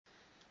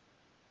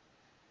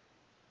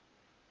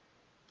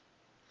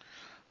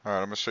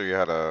Alright, I'm going to show you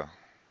how to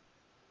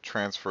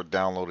transfer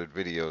downloaded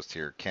videos to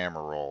your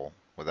camera roll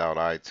without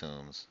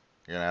iTunes.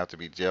 You're going to have to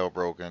be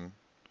jailbroken, and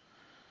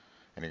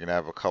you're going to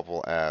have a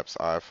couple apps,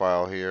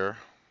 iFile here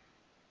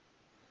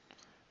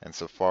and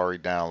Safari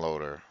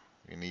Downloader.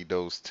 You need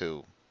those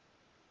two.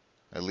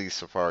 At least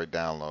Safari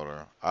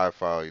Downloader.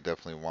 iFile you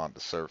definitely want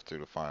to surf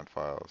through to find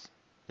files.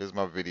 Here's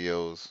my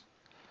videos.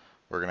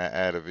 We're going to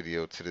add a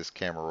video to this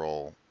camera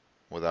roll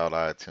without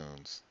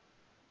iTunes.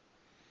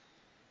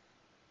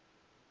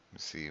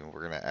 Let's see,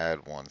 we're going to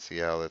add one. See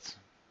how that's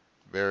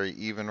very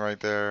even right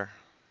there?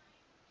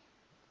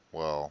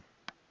 Well,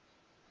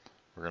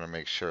 we're going to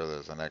make sure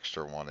there's an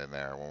extra one in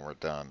there when we're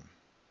done.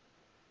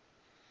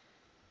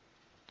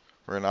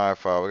 We're in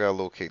iFile. We got to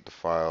locate the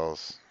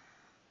files.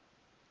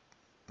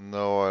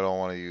 No, I don't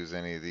want to use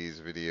any of these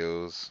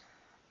videos.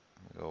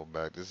 Go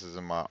back. This is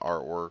in my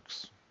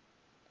artworks.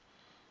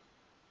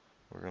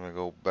 We're going to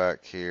go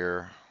back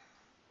here.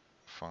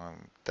 Find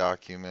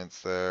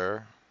documents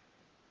there.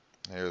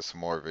 Here's some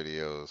more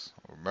videos.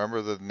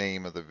 Remember the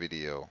name of the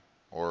video,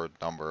 or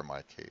number in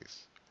my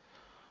case.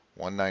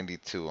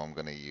 192 I'm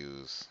going to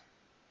use.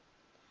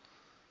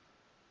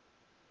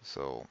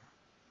 So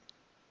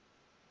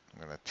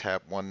I'm going to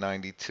tap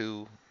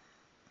 192,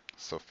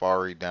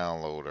 Safari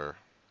Downloader.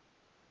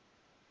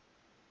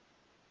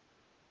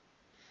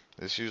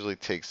 This usually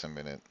takes a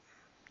minute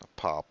to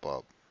pop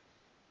up.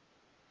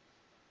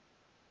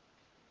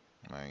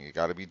 Man, you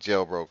got to be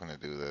jailbroken to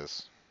do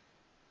this.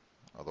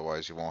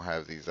 Otherwise you won't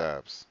have these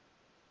apps.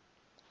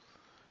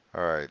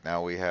 Alright,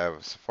 now we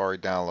have Safari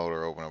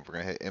Downloader open up. We're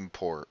going to hit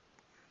import.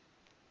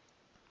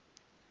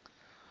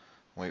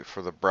 Wait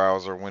for the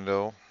browser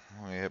window.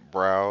 We hit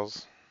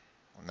browse.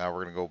 Now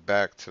we're going to go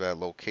back to that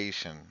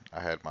location I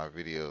had my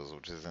videos,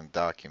 which is in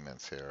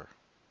documents here.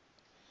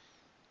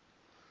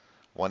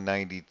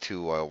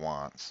 192 I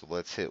want. So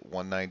let's hit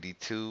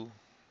 192.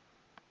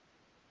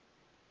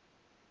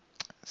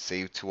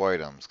 Save to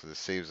items, because it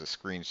saves a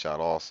screenshot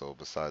also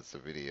besides the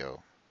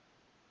video.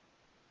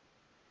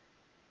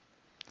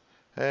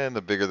 And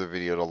the bigger the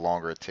video, the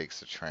longer it takes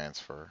to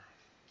transfer.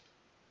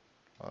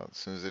 As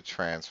soon as it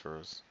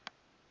transfers,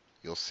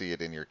 you'll see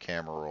it in your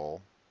camera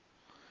roll.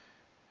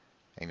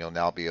 And you'll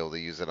now be able to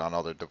use it on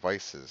other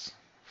devices.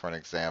 For an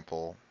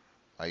example,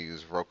 I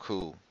use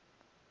Roku.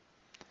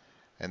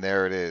 And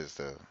there it is,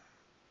 the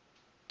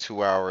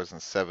 2 hours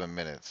and 7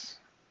 minutes.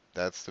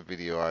 That's the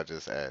video I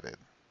just added.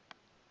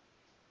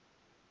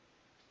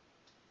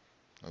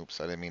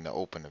 Oops, I didn't mean to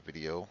open the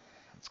video.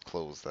 Let's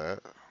close that.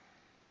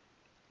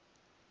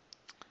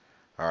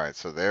 Alright,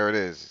 so there it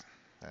is.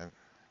 And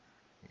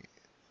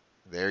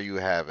there you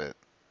have it.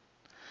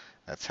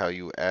 That's how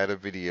you add a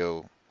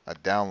video, a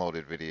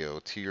downloaded video,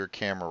 to your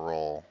camera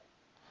roll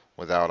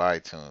without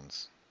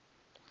iTunes.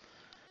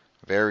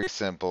 Very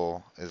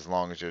simple as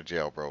long as you're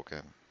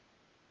jailbroken.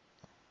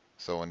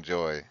 So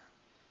enjoy.